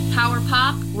Power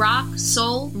pop, rock,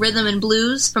 soul, rhythm, and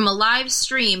blues from a live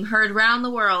stream heard round the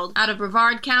world out of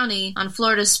Brevard County on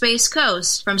Florida's Space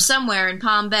Coast from somewhere in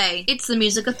Palm Bay. It's the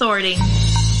Music Authority.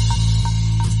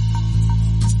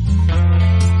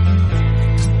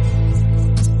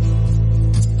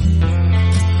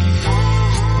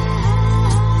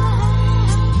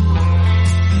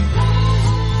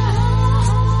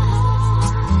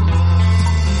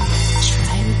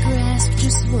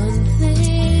 Just one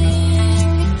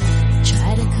thing,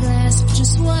 try to grasp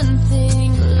just one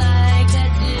thing like I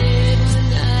did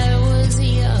when I was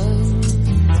young.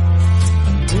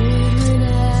 Did when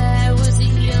I was a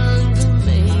younger man.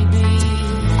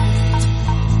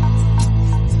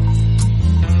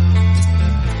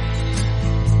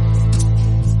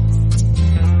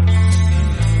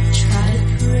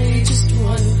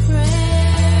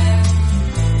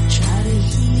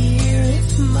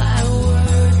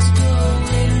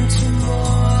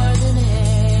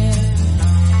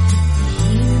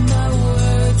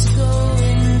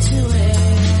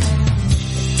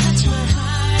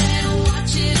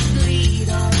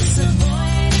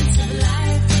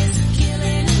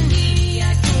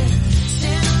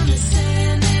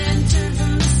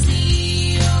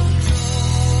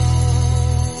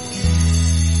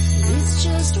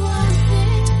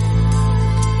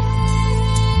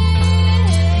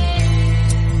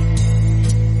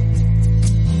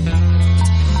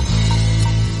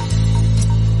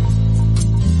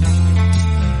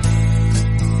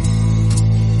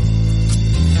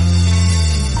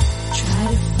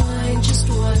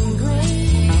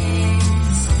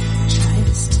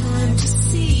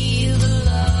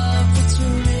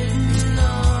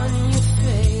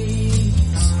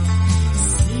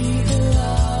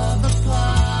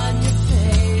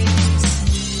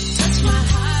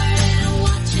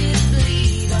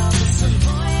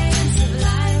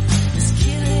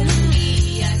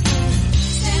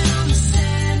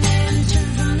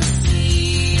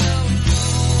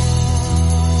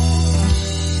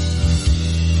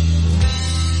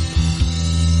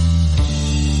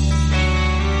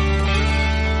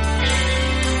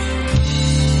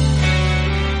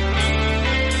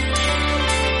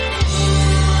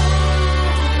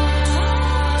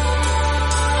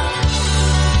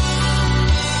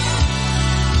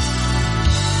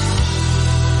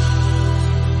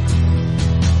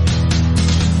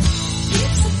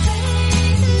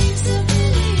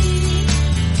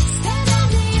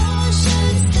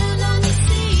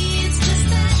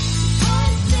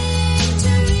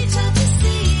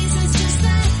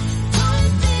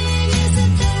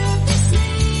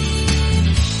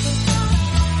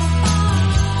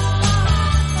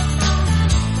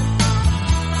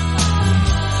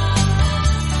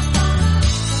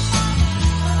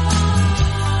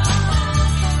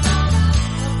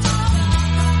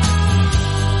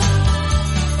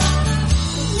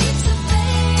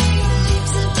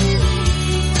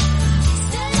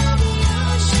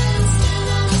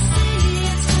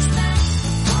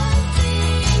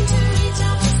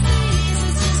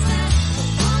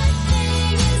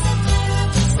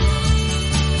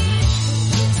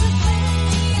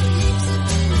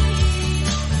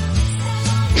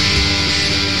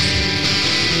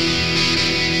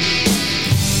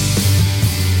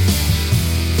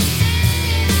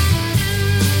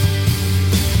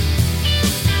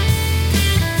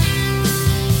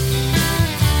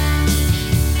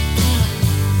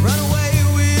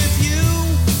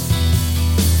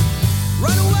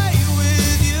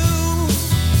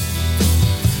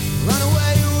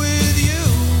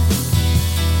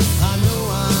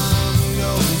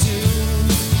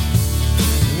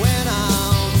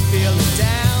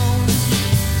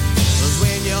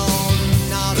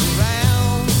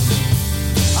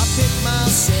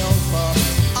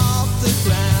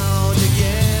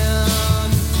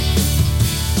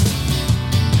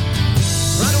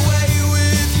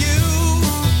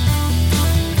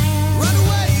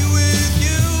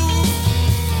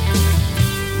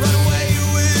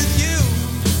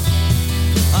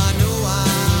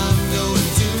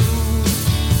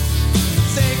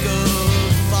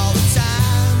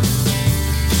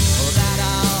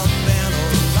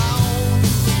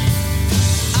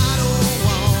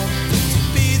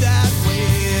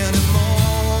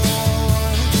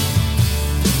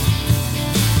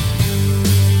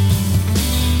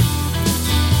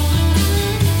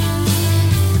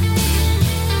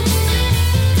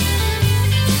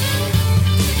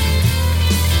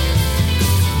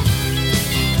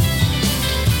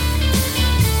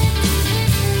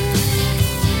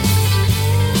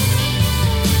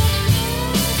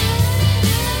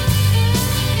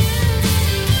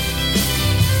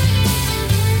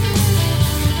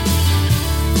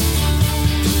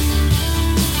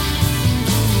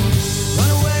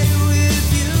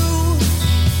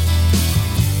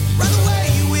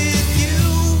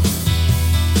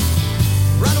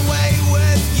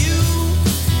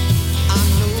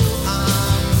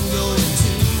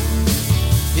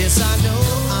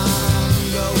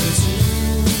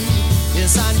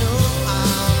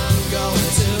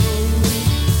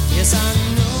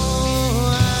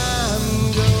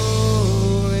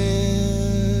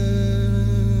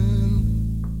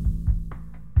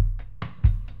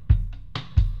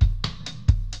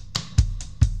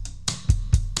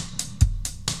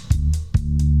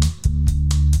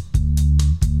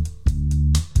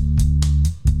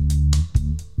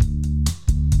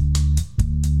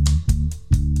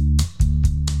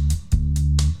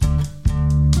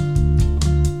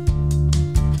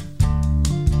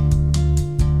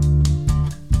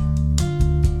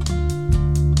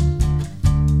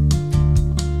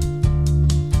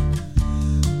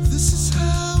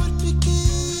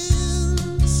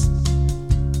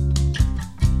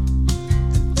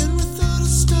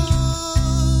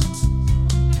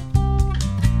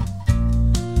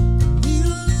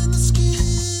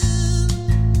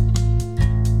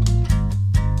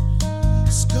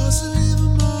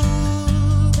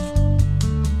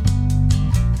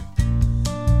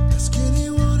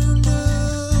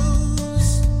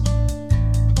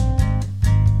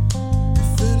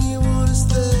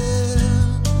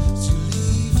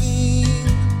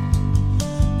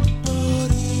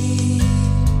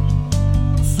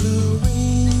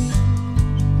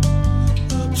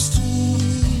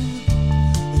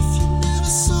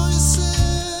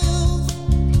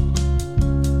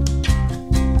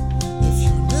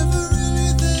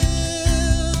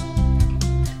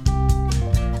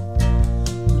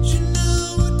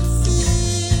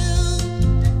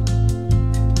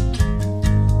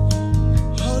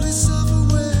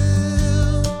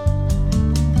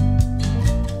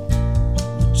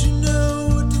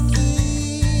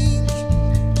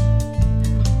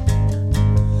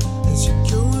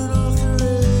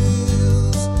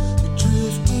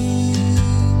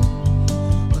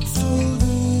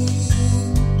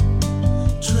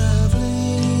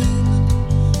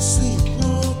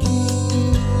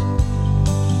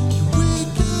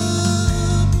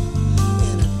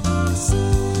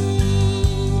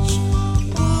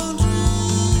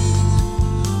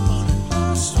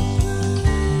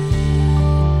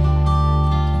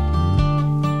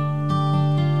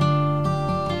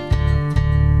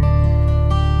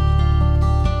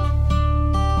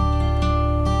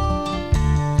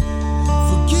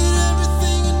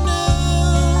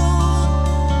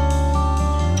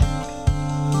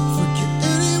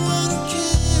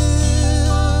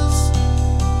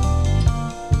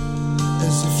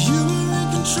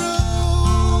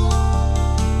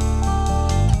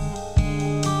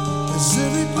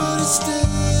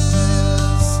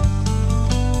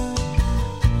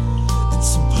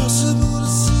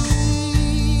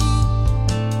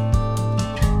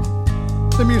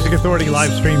 Music Authority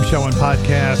live stream show and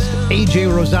podcast. AJ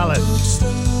Rosales.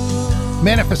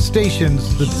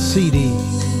 Manifestations, the CD.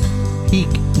 Peak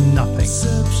Nothing.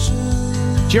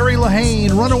 Jerry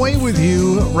Lahane, Run Away With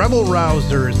You. Rebel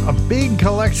Rousers, a big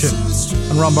collection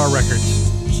on Rumbar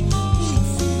Records.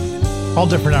 All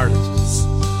different artists.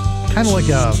 Kind of like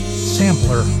a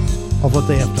sampler of what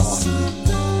they have to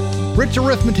offer. Rich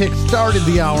Arithmetic started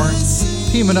the hour,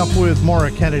 teaming up with Maura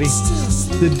Kennedy.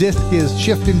 The disc is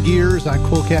Shifting Gears on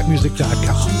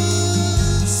CoolCatMusic.com.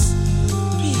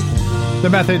 The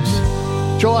Methods,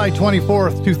 July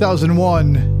 24th,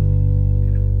 2001.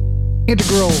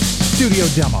 Integral studio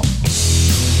demo.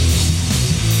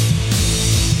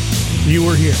 You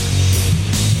were here.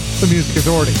 The Music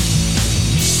Authority.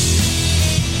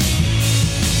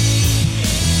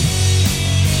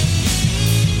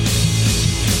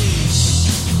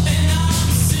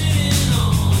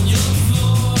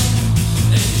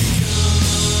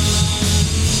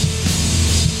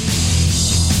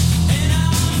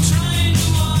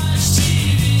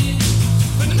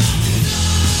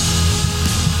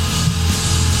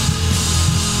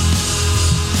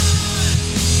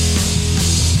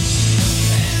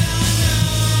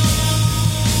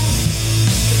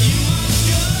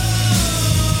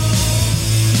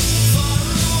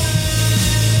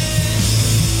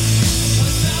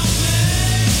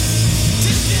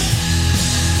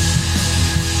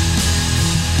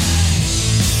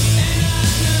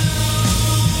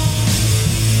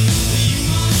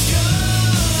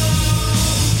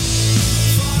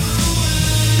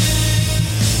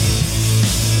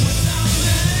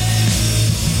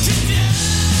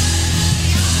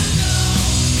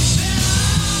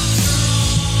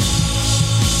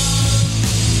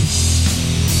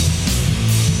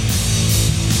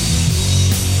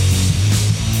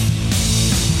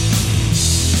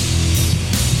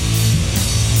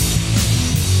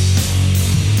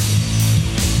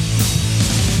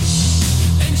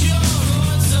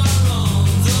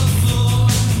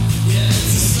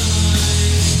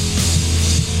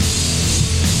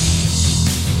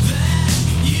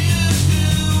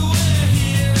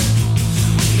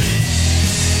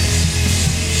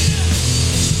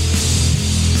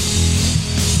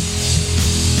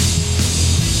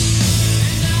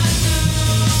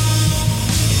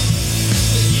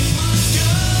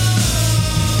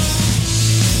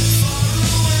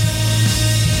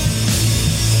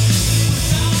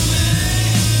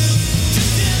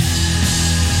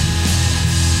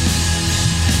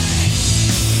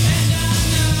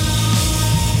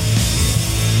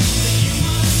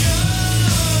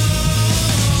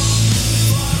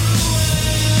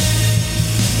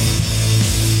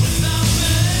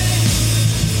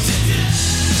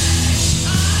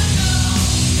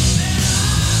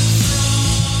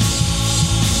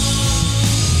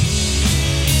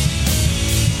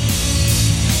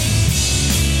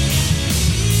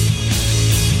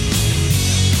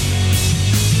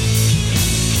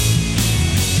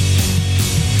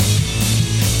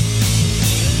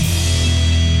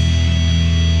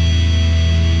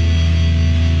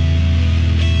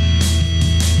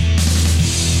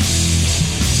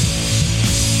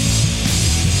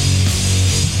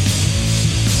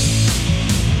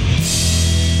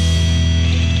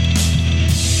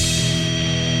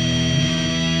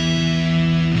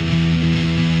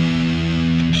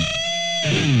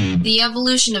 The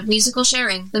evolution of musical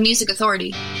sharing, the Music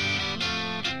Authority.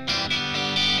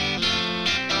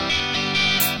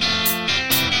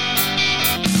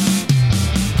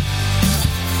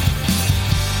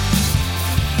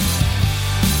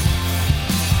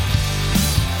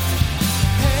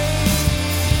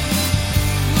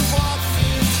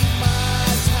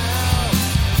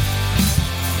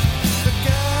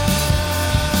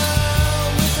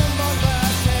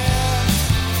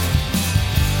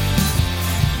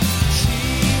 She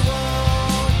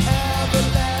won't ever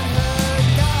let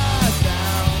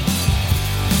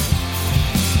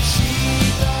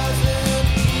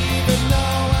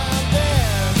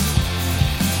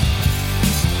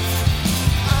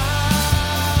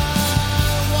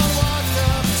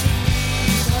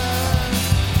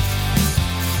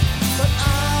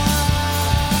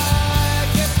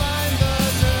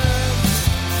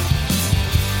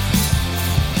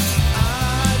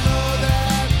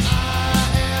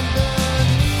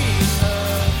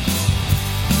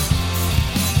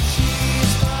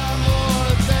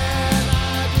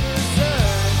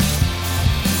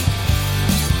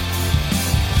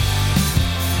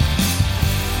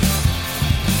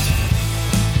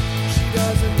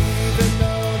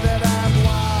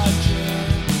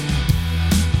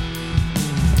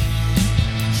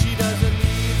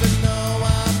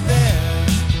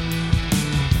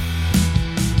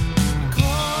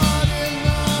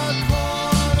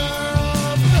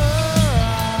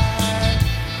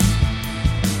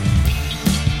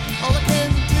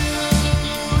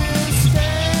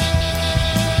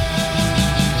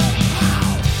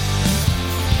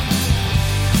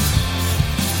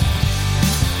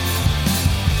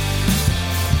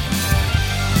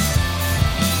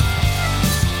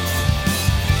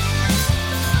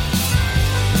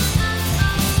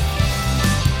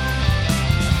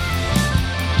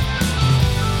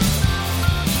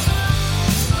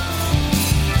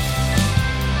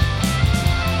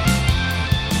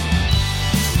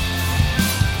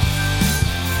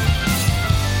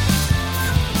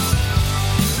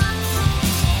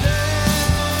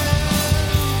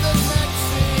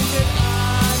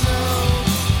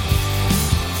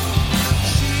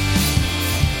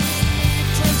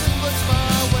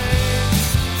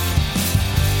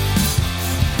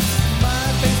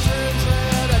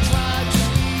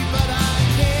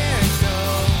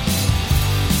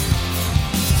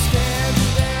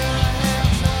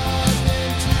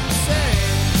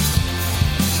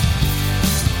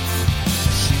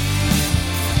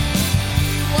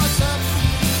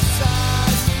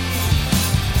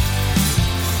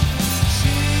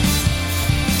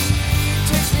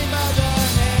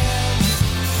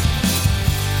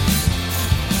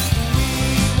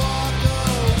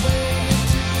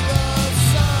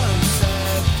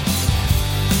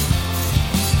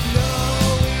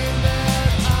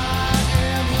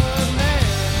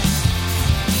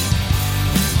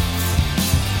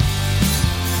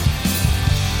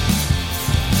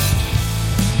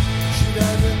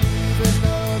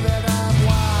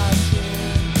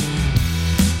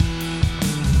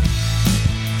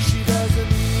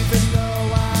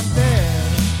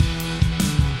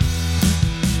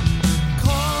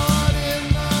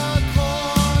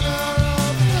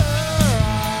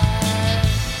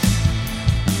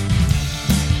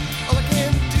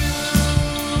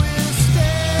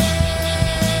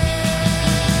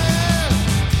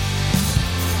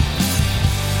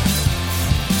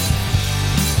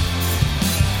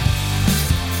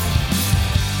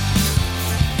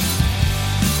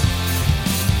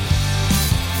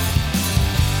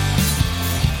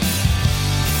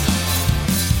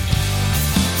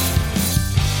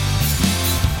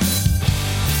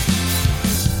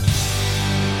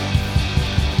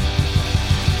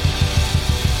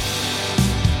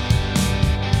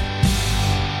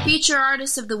Feature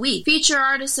Artist of the Week. Feature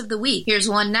Artist of the Week. Here's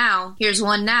one now. Here's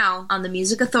one now on the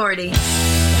Music Authority.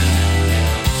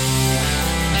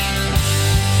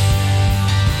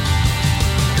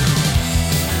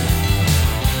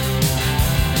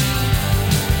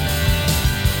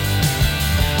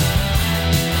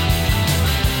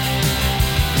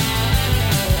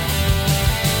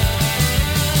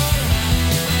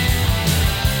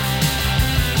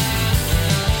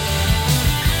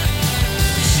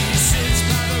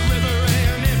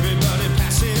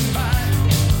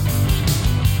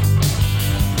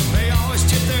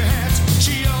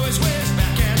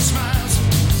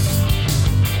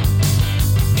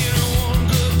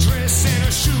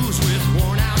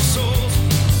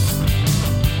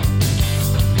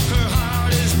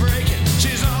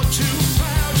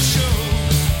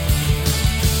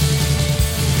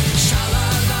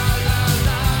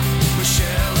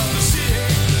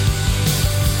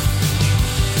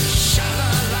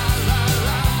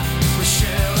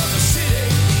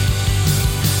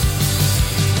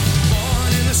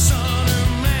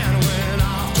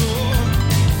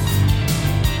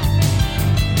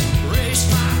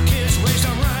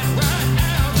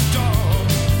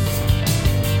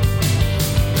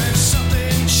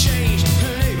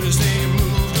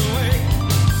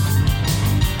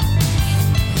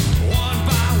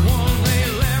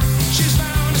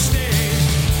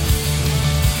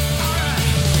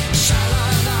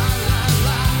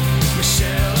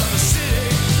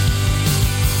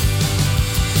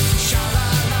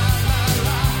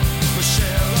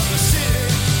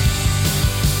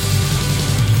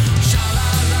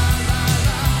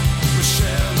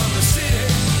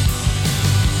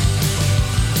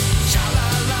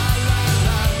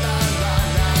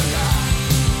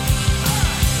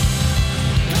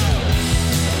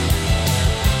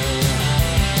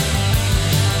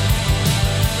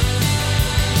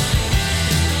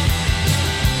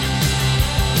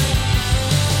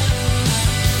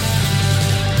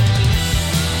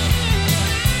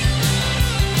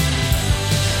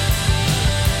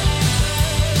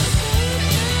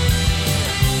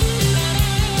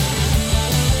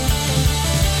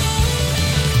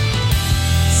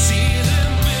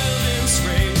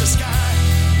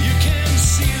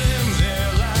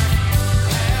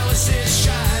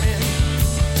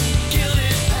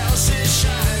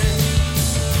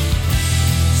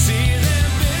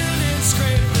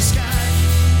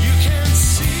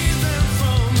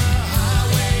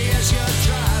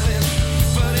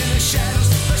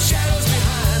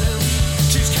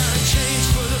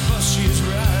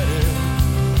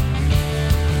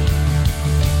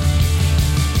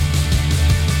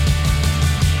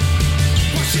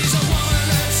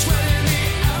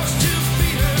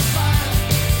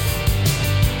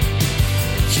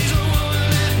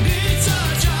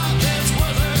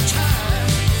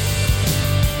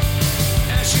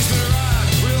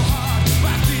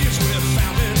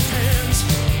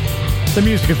 The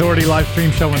Music Authority live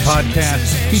stream show and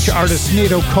podcast. Feature artist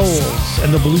Nato Coles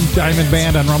and the Blue Diamond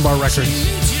Band on Rumbar Records.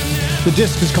 The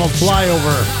disc is called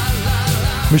Flyover.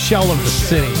 Michelle of the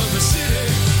City.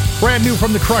 Brand new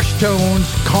from the Crush Tones.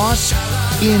 Caught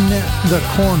in the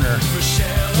Corner.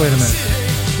 Wait a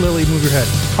minute. Lily, move your head.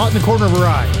 Caught in the corner of her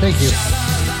eye. Thank you.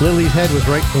 Lily's head was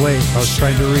right the way I was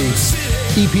trying to read.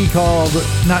 EP called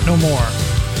Not No More.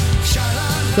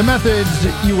 The Methods,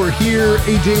 You Were Here.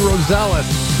 AJ Rosales,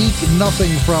 Eat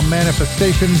Nothing from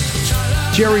Manifestations.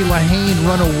 Jerry Lahane,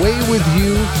 Run Away With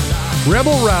You.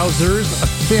 Rebel Rousers, a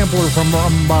sampler from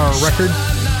Rumbar Records.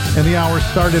 And the hour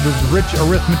started with Rich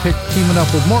Arithmetic teaming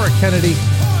up with Maura Kennedy.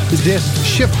 The disc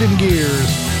Shifting Gears.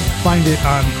 Find it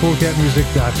on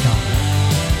coolcatmusic.com.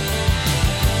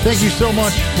 Thank you so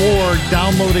much for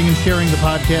downloading and sharing the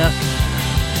podcast.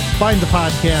 Find the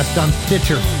podcast on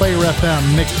Stitcher, Player FM,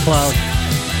 Mixcloud,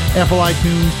 Apple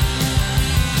iTunes,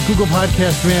 Google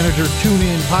Podcast Manager,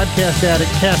 TuneIn, Podcast Addict,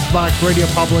 CastBox, Radio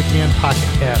Public, and Pocket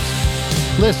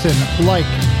Cast. Listen, like,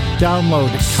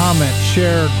 download, comment,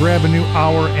 share, grab a new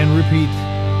hour, and repeat.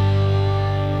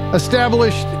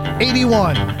 Established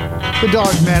 81, The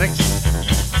Dogmatics,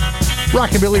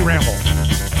 Rockabilly Ramble,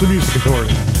 The Music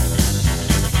Authority.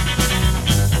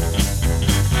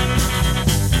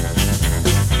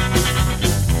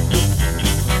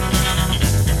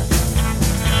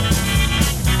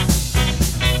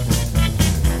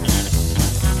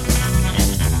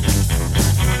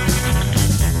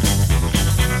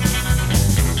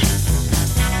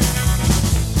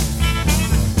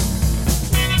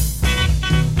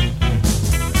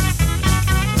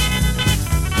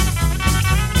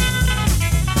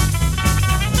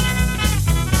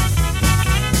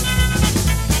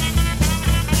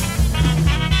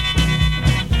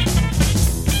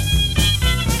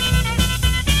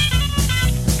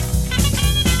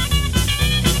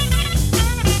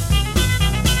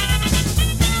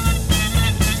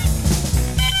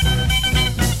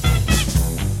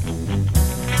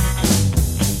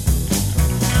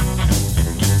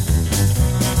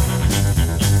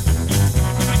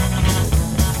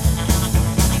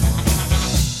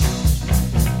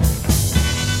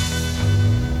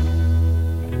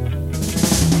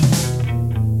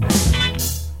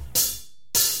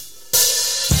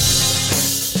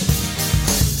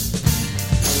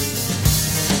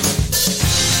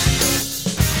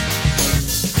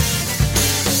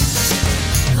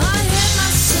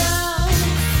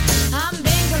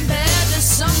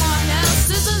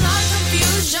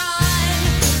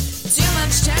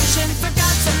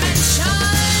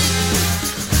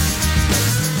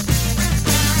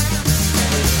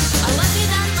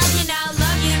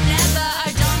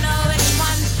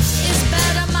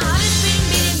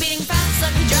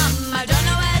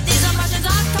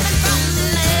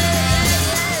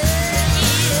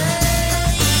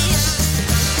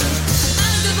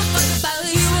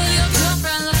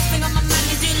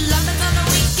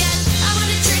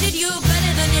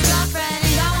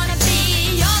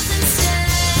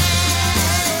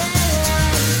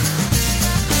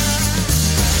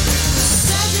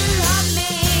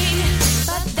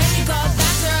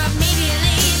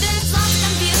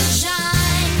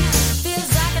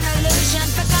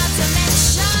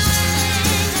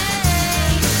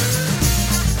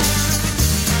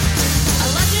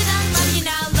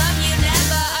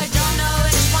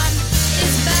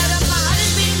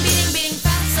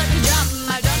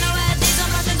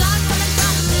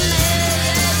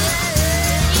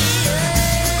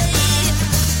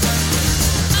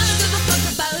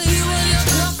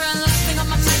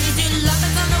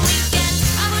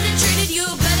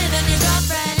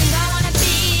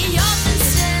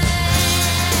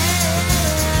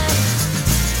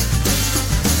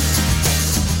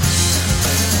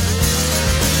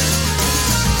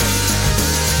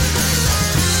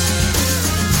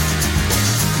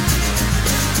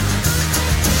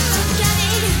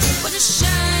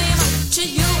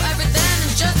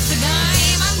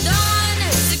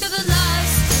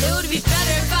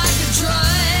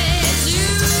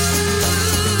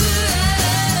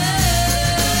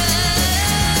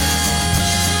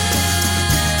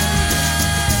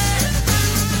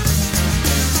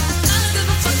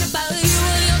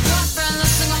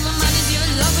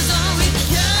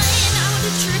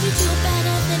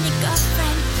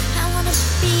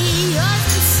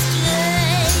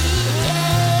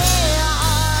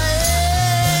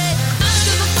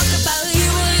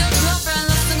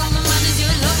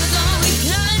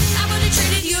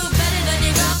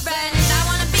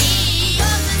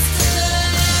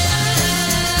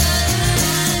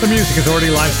 The Music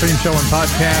Authority live stream show and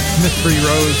podcast, Mystery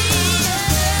Rose,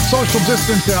 Social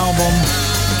Distance album,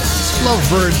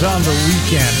 Lovebirds on the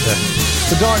Weekend,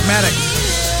 The Dogmatics,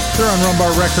 they're on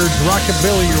Rumbar Records,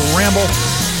 Rockabilly Ramble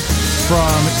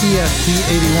from EST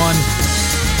 81,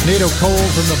 NATO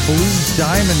Coles and the Blues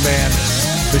Diamond Band,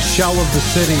 The Shell of the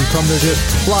City from their disc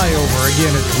Flyover,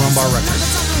 again it's Rumbar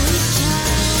Records.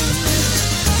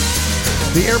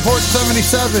 The Airport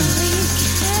 77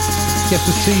 gets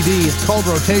a CD, it's called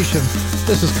Rotation,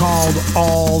 this is called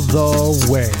All the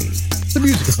Way. The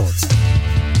Music Authority.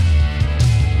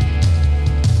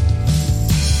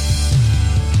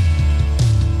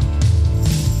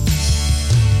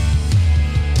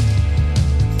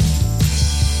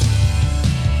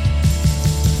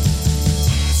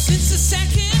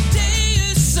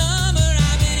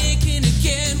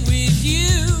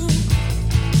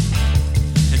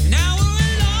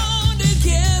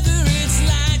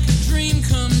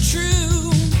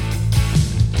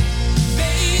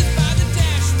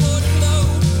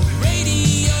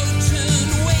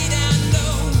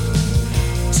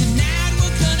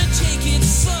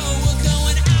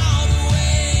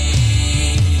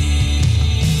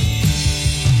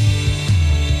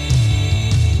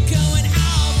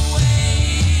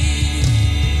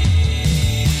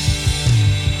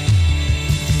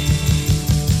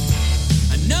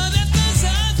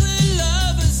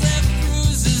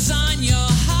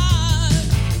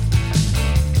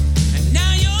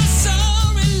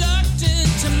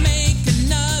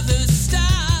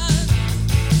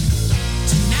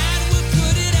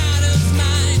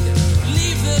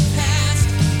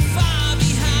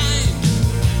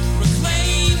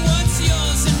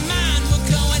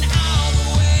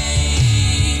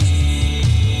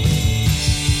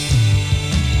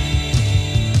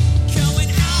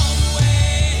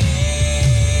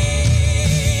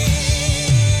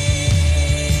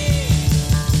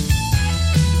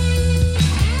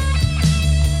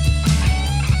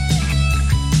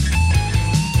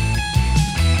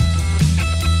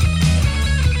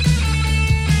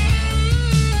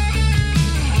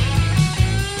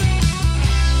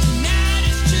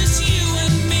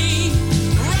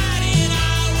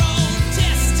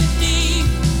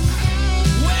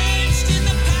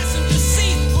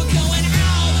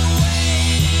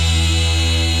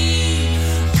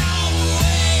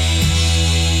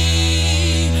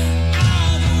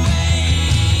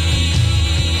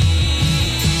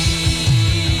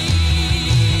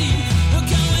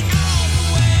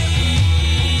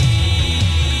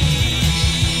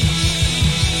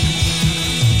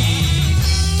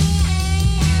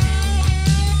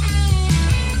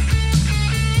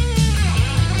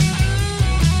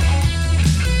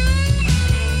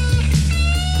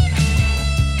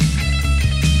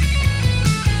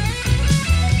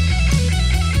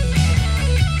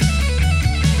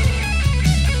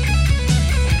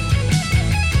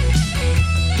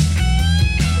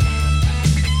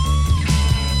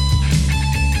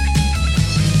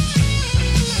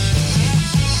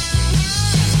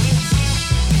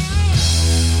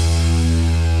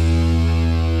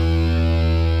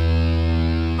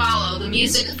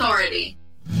 Music Authority.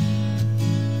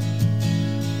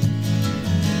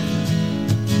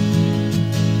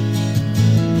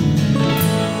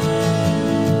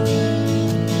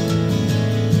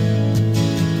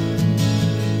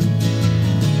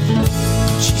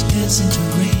 She's dancing to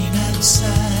rain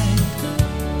outside,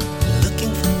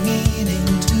 looking for meaning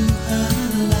to her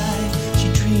life. She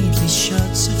dreams these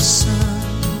shots of sun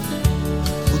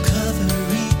will cover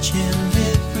each and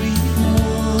every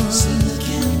one. So look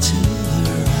into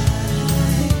her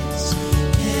eyes,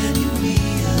 can you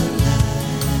realize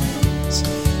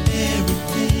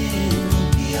everything will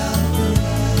be alright?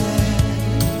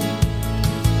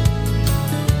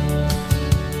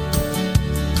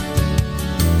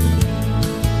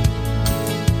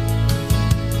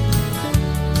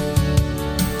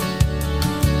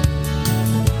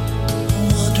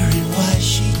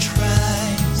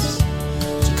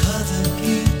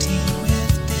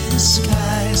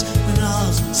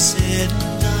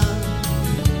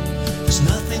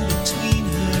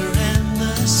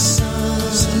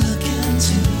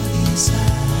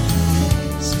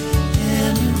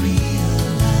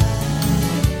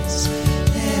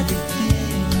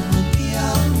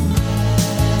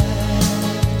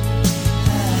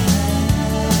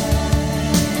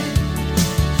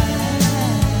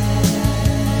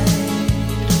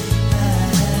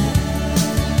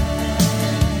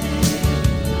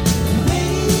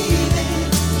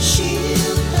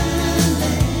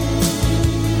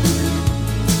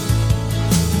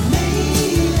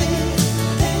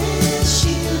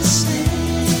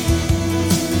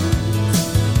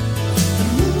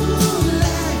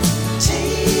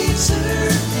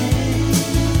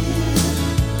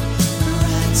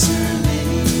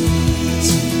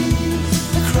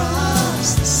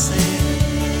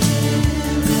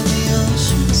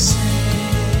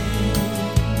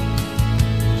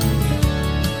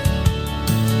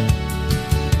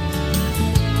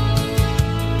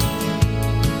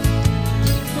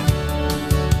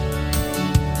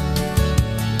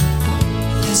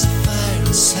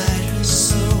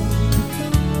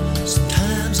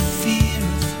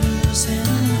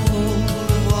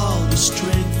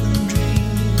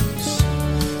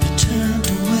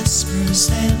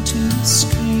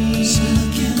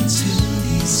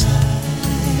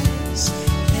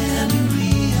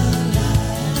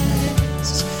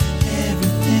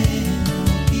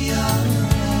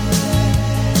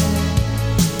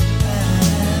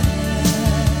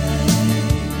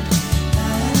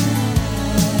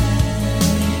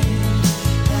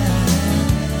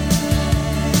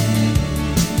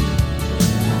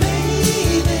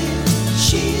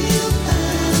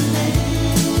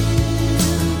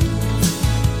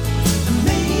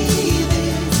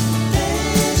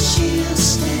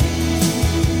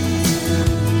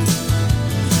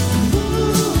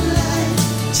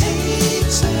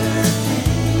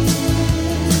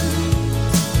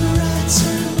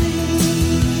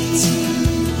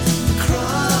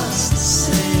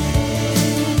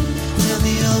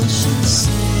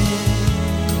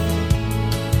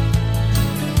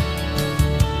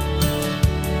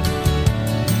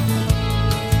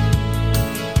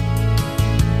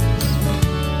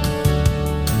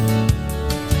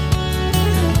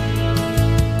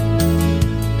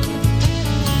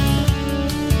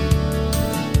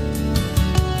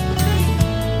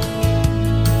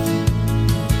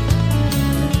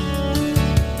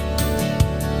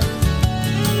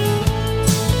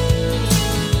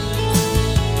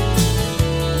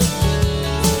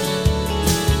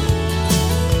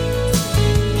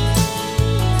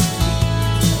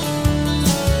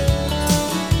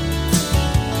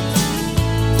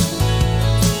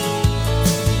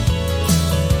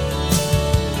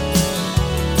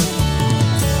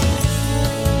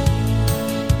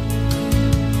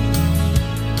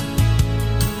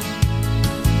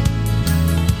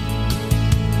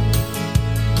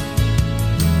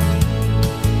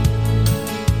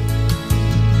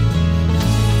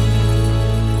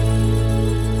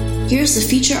 Here's the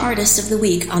feature artist of the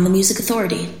week on the Music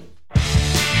Authority.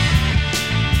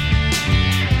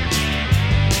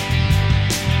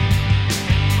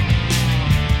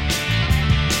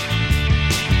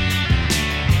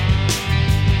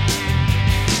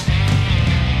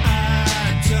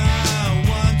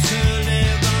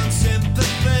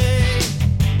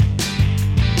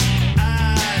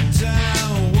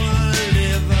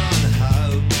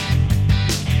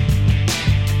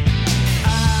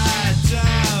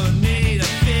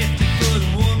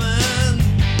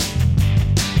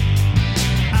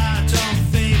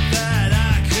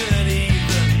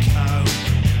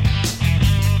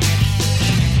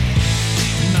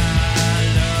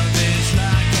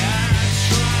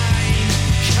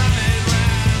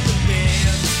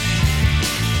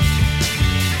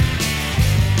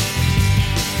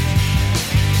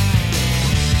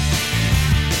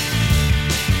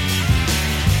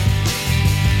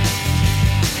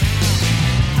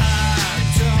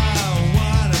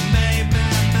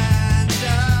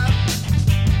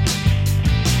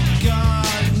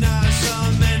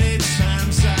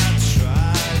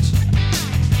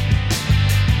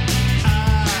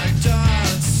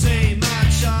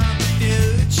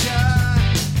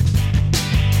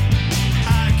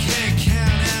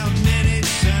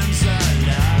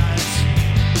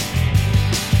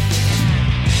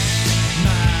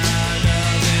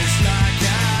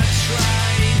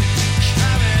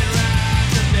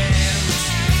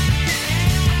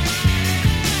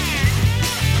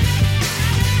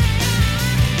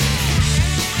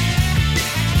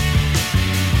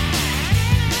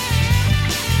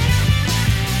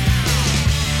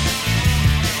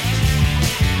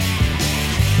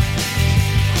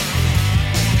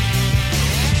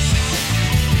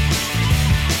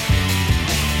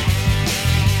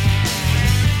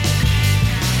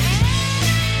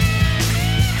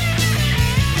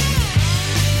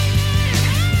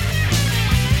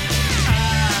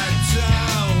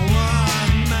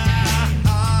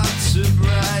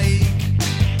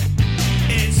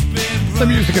 The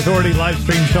Music Authority live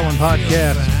stream show and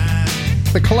podcast.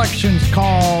 The collection's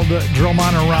called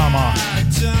Dromonorama.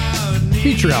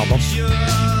 Feature album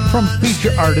from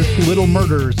feature artist Little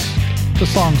Murders. The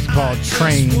song's called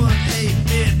Train.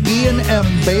 Ian M.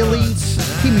 Bailey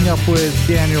teaming up with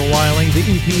Daniel Wiling. The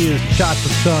EP is Shots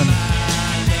of Sun.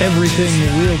 Everything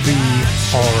will be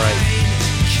alright.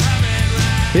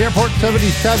 The Airport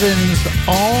 77's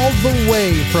All the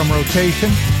Way from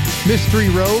rotation. Mystery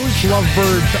Rose,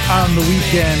 Lovebirds on the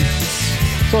Weekend.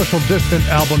 Social Distant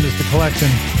album is the collection.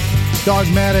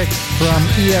 Dogmatic from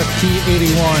EST 81,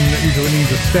 usually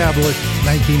means established,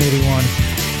 1981.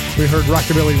 We heard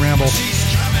Rockabilly Ramble.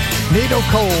 NATO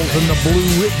Coles and the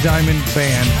Blue Diamond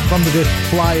Band from the disc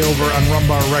Flyover on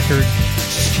Rumbar Records.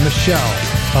 Michelle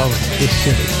of the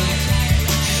City.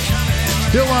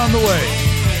 Still on the way.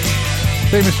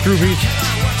 Famous Groovies.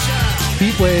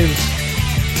 Beat Waves.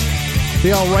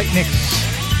 The All Rightnicks,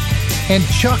 and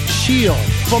Chuck Shield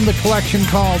from the collection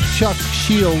called Chuck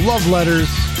Shield Love Letters,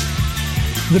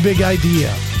 The Big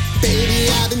Idea.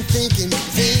 Baby, I've been thinking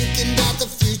about the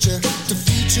future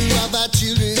of our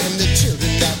children and the children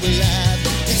that we'll have.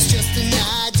 It's just an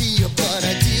idea, but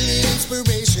ideally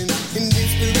inspiration, and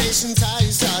inspiration's how you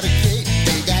start a great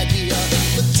big idea.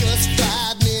 But just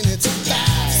 5 minutes,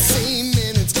 same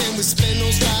minutes, can we spend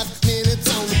those 5 minutes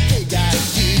on the big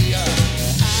idea?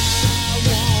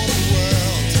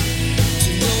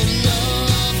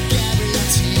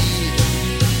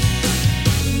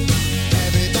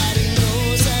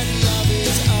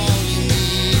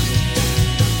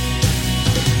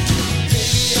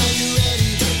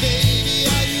 Baby,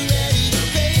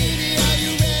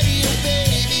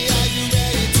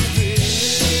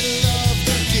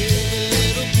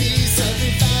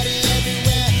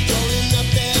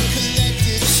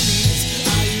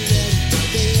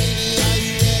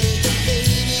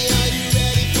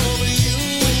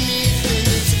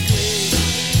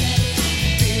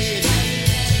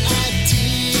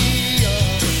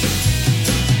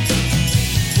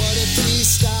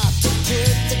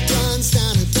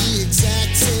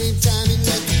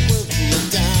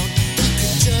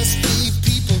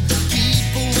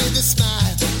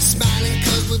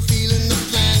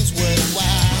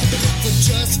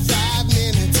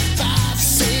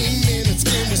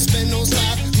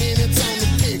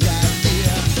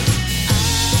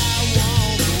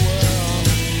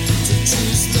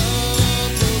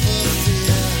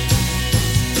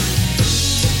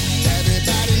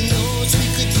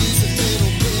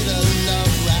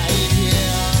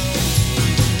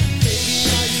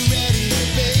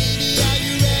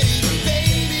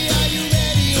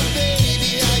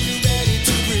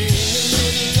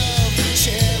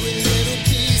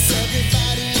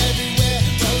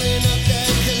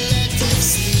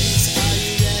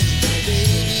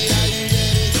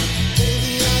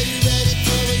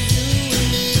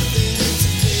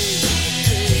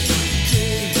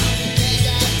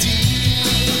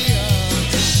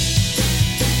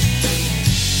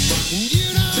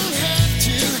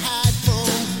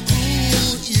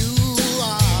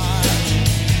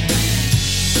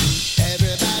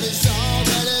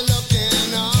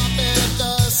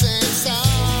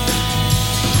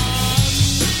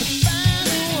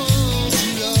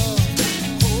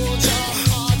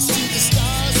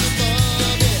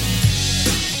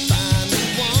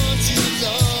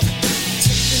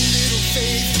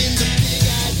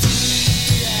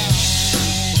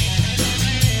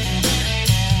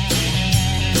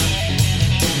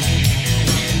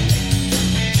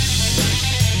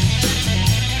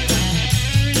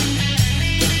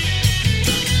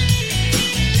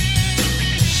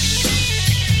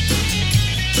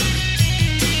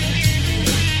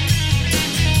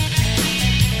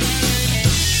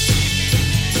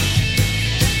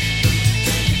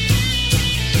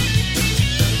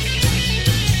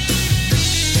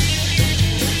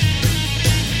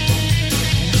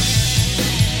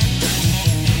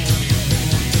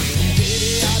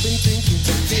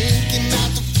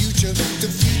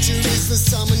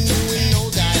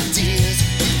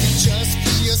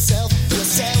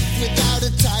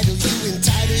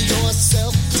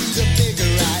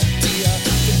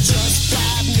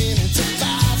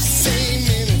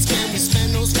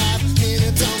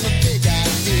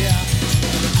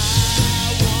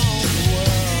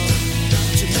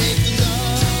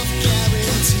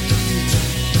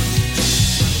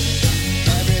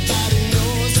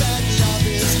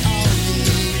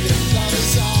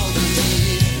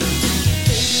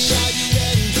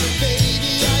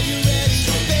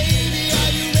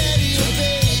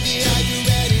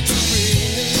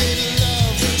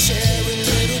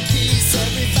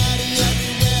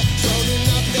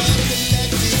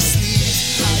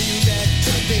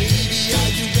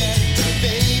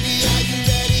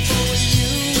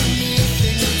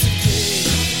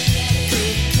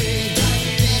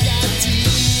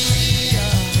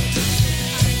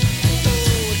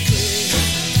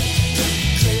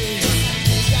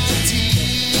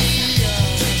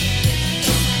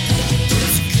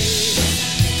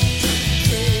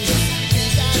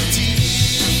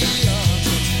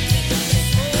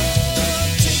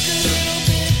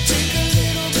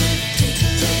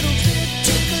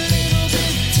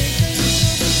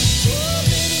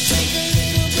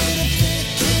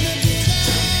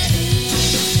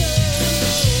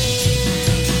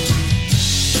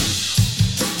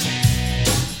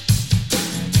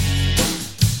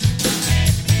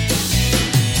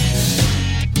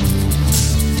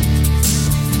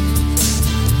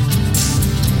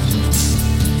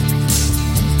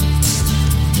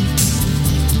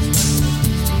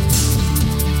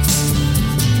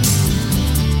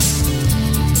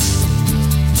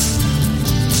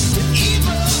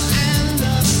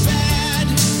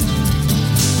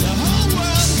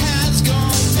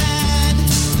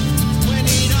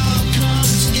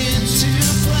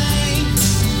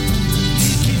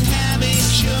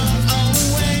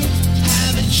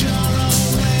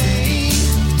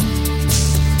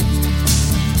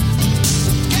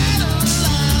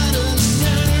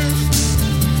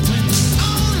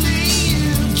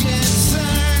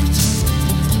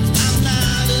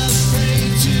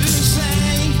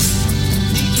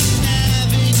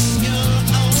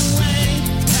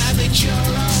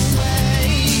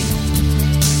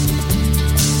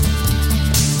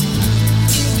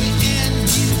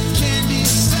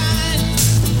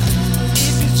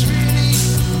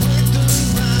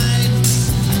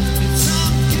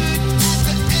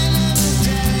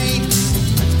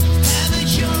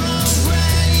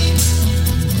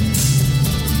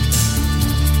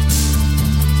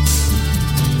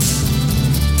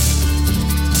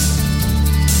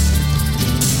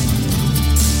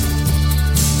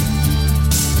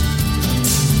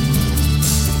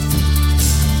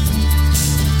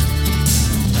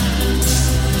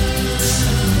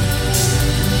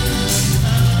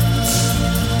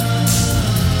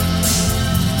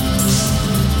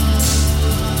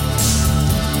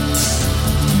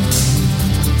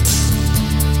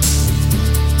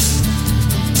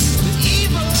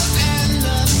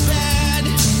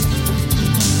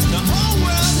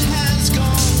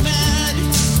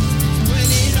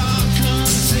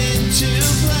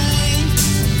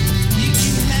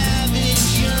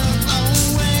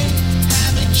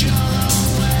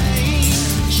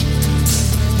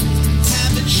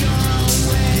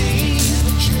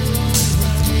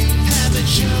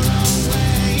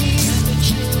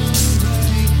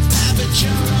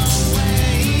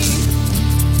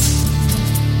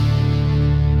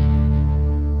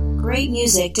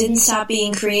 music didn't stop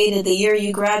being created the year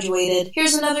you graduated,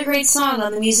 here's another great song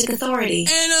on the Music Authority.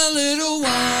 In a little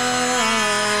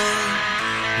while,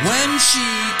 when she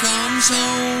comes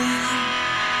home,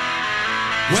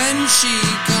 when she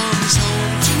comes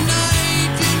home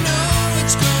tonight, you know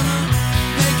it's gonna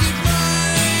make it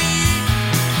right.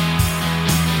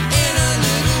 In a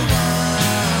little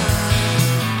while,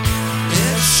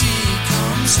 if she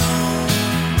comes home,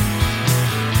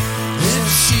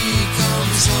 if she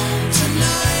comes home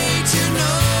tonight, you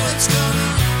know it's gonna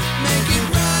make it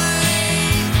right.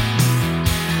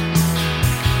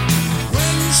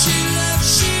 When she left,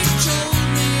 she told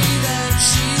me that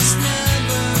she's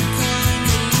never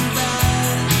coming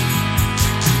back.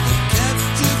 I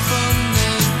kept her from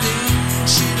the thing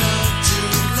she loved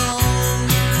too long.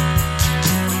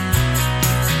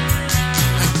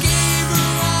 I gave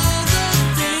her all the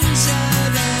things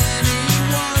that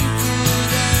anyone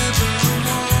could ever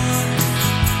want.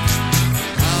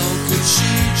 How could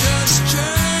she just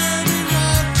turn and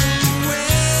walk away?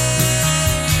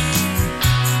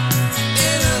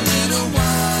 In a little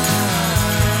while,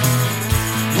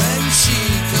 when she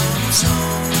comes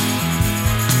home,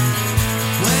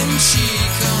 when she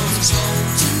comes home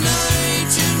tonight,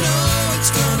 you know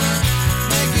it's gonna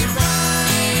make it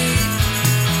right.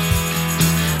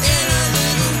 In a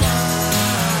little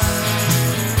while,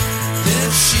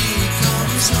 if she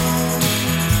comes home,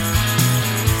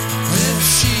 if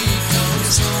she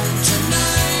comes home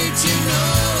tonight, you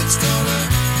know it's gonna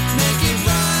make it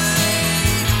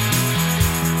right.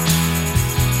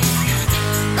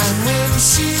 And when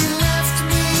she left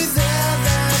me there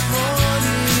that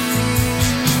morning,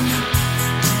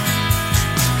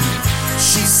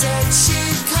 she said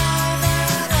she'd call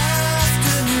that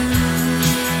afternoon.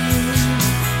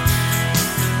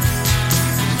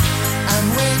 And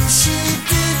when she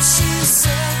did, she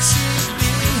said she'd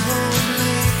be home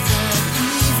late that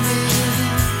evening.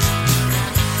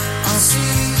 I'll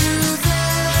see you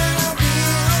there, I'll be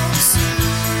home soon.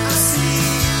 I'll see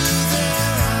you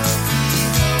there, I'll be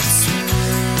home soon.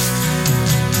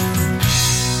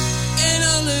 In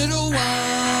a little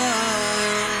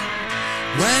while,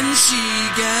 when she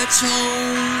gets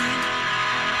home,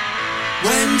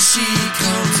 when she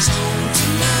comes home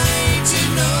tonight, you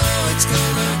know it's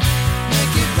gonna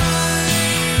make it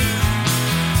right.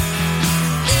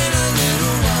 In a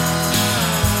little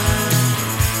while,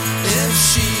 if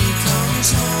she comes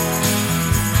home,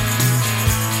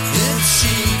 if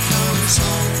she comes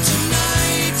home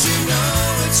tonight, you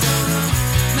know it's gonna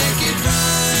make it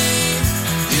right.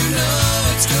 You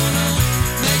know it's gonna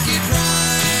make it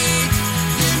right.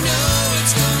 You know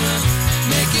it's gonna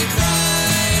make it right.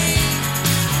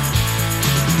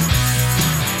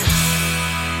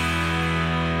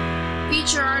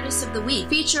 Feature Artist of the Week.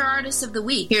 Feature Artist of the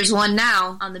Week. Here's one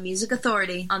now on the Music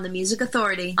Authority. On the Music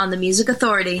Authority. On the Music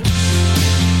Authority.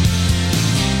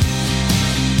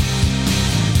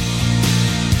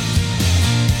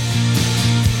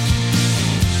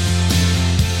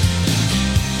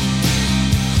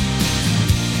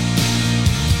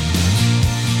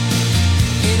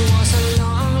 It was a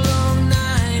long, long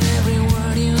night. Every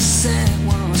word you said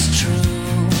was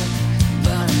true,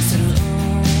 but I'm through.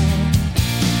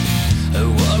 A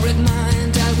worried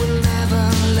mind that will never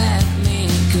let me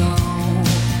go.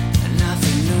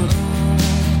 Nothing new.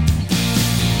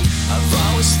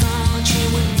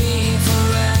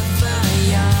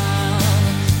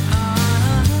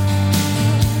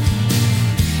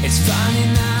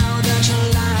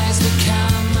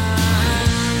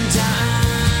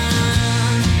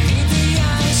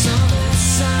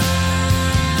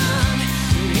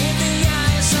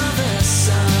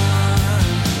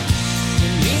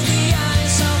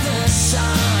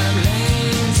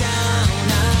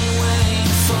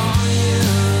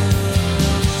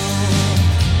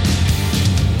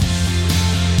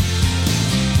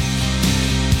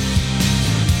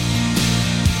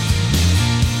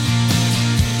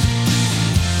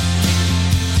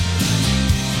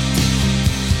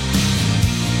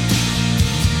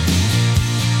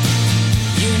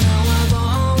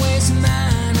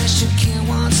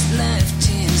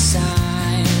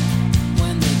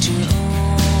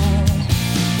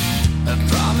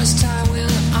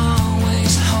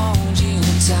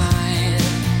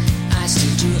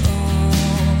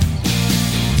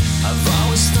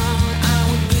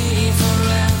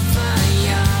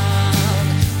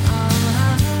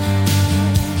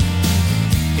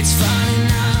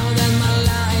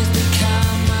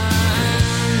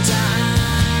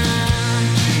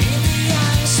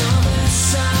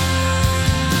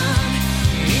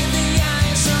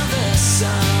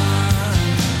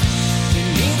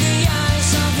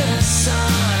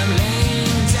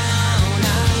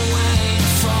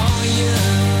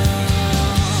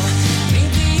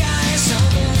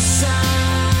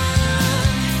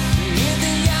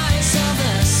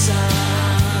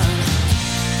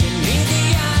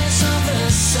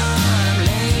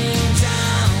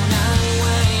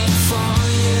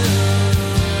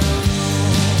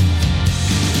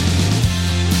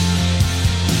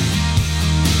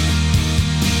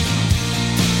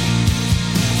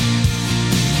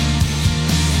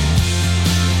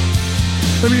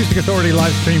 Music Authority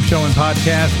live stream show and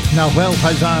podcast. Novel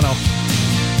Paisano.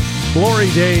 Glory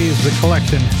Days, the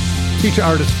collection. Feature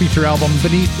artist, feature album,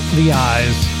 Beneath the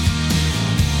Eyes.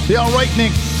 The All Right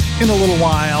Nicks in a little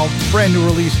while. Brand new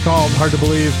release called Hard to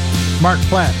Believe. Mark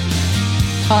Platt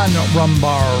on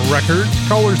Rumbar Records.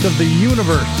 Colors of the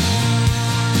Universe.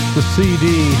 The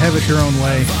CD, Have It Your Own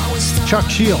Way. Chuck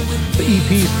Shield. The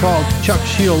EP is called Chuck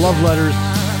Shield Love Letters.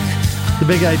 The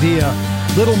Big Idea.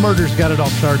 Little Murders got it all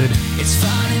started.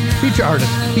 Feature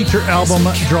artist, feature album,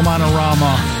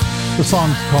 Dromanorama. The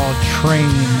song's called Train.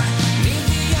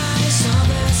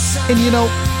 And you know,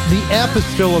 the app is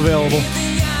still available.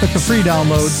 It's a free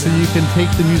download, so you can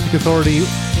take the Music Authority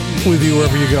with you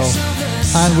wherever you go,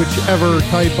 on whichever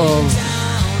type of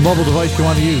mobile device you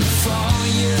want to use.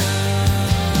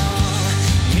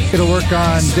 It'll work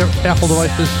on Apple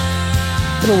devices.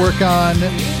 It'll work on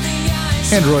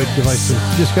Android devices.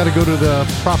 Just got to go to the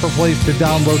proper place to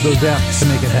download those apps to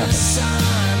make it happen.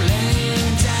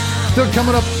 Still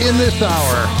coming up in this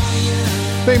hour,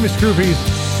 famous groupies,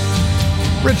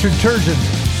 Richard Turgeon.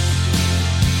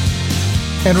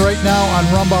 And right now on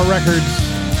Rumbar Records,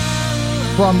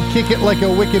 from Kick It Like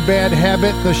a Wicked Bad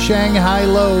Habit, the Shanghai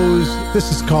Lows,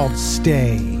 this is called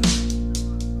Stay.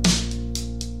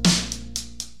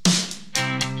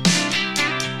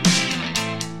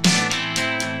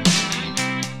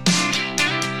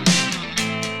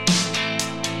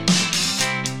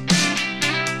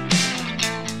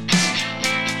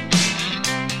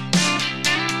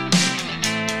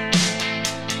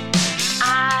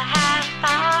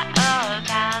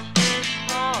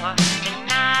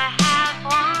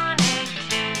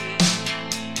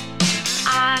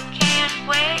 I can't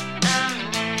wait a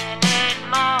minute.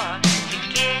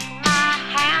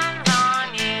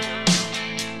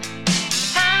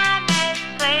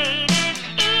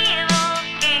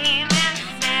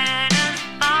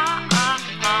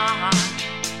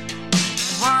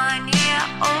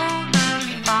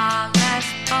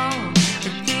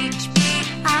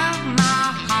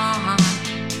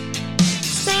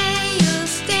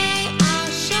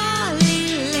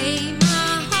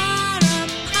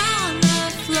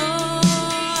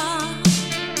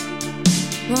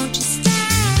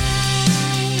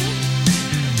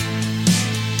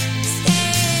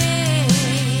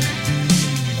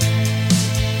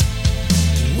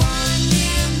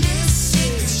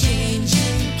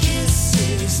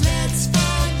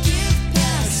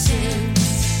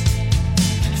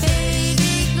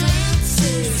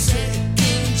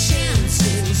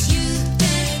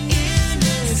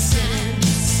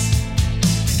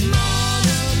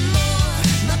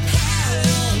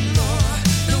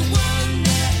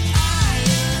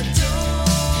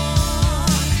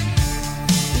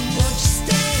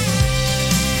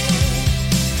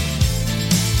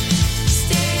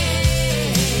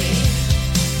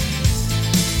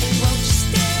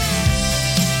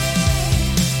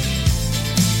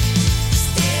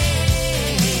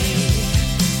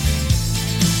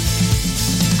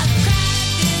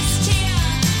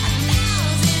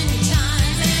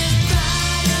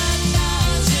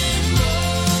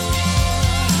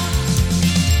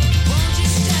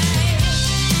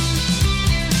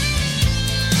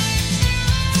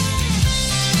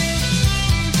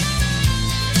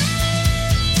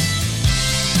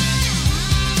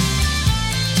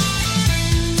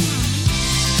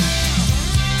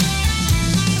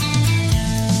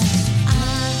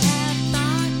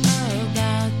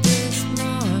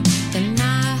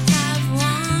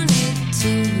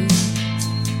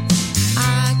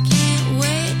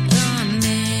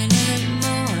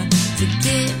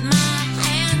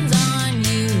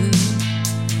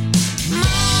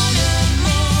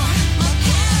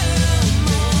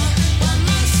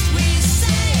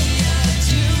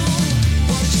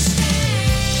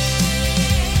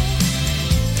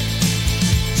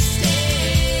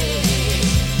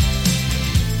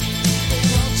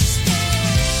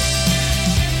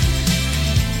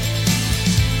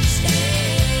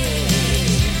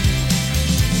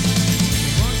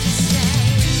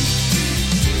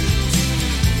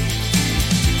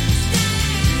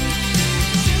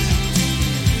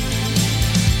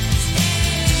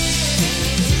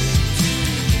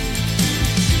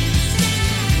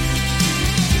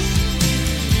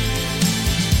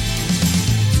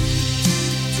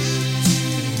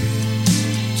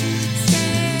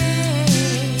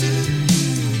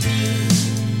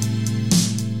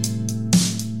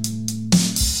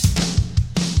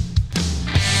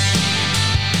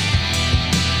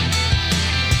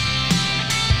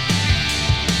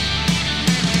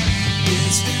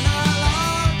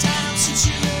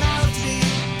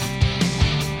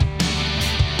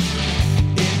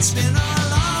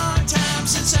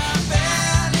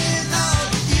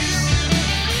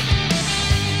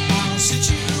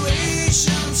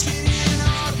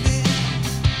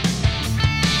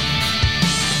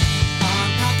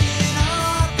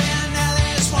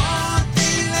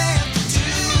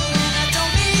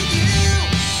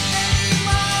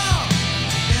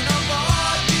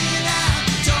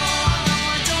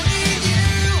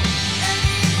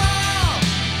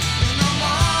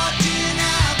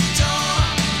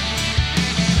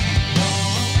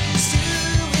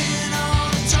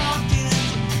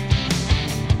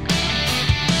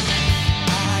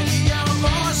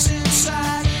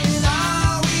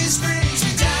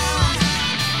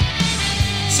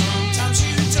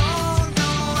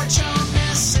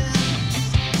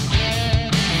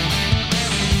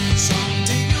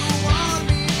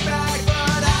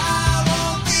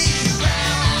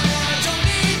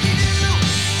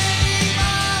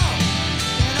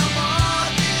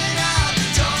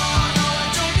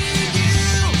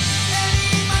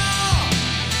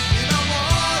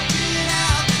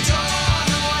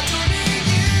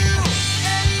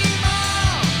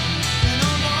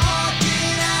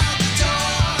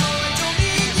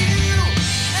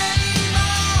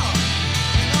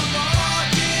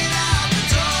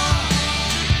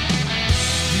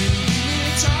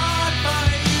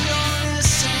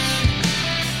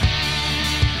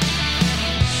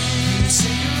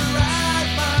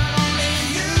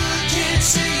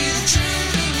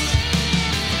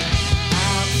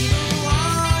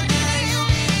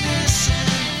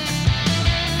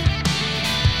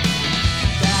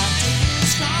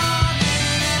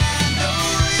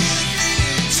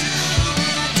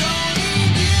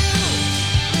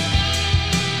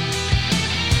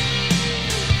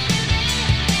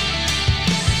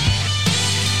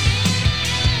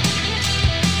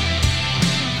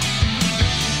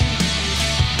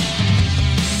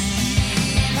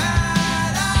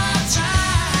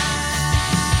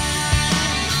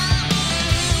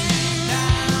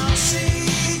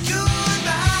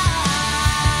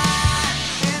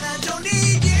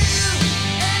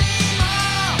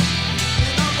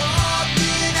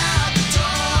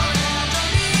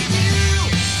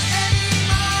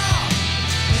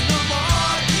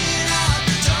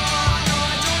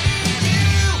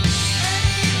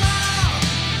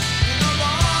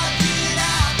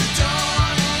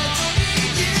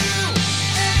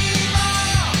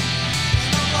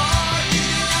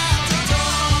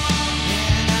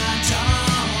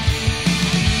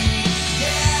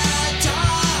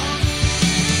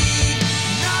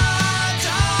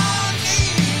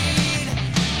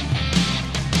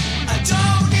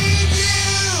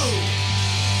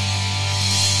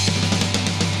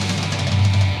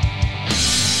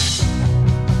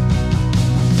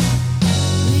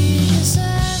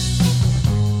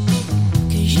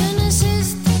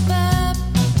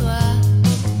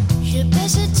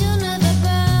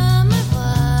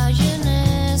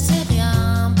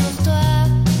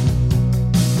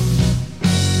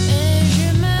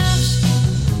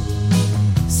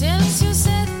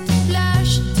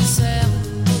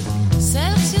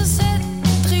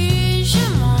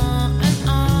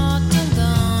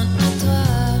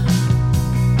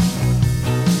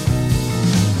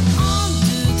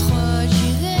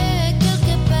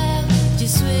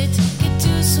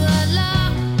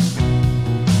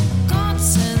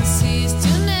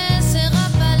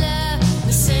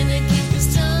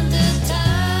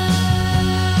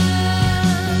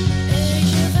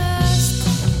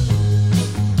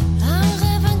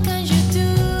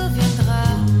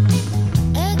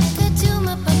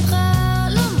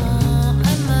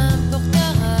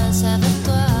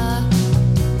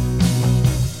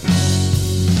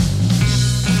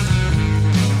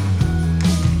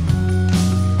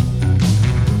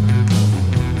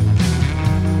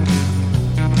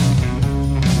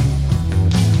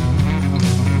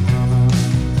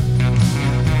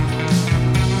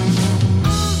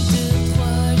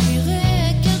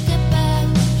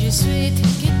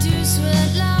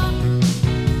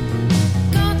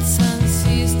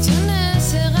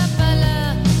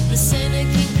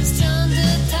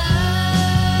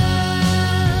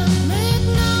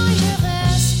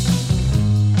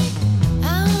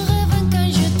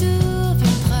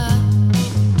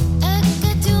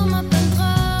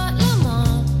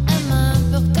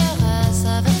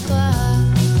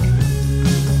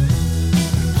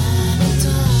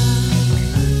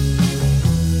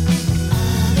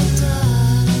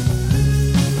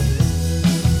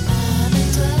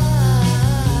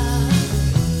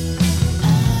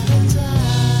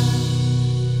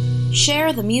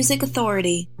 Share the Music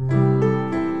Authority.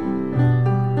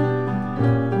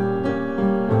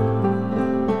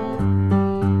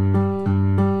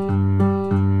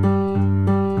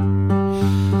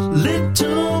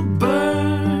 Little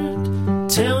bird,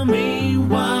 tell me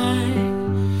why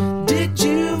did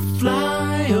you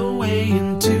fly away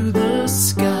into the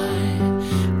sky?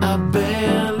 I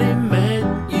barely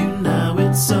met you, now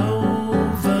it's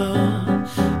over.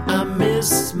 I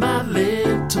miss my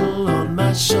little on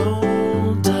my shoulder.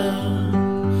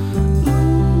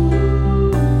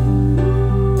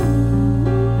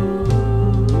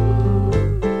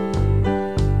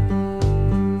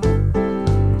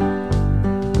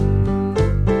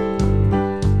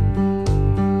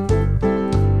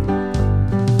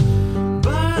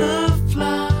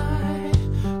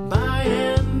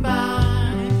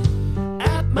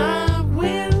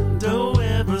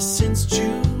 Since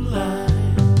July,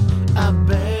 I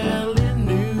bet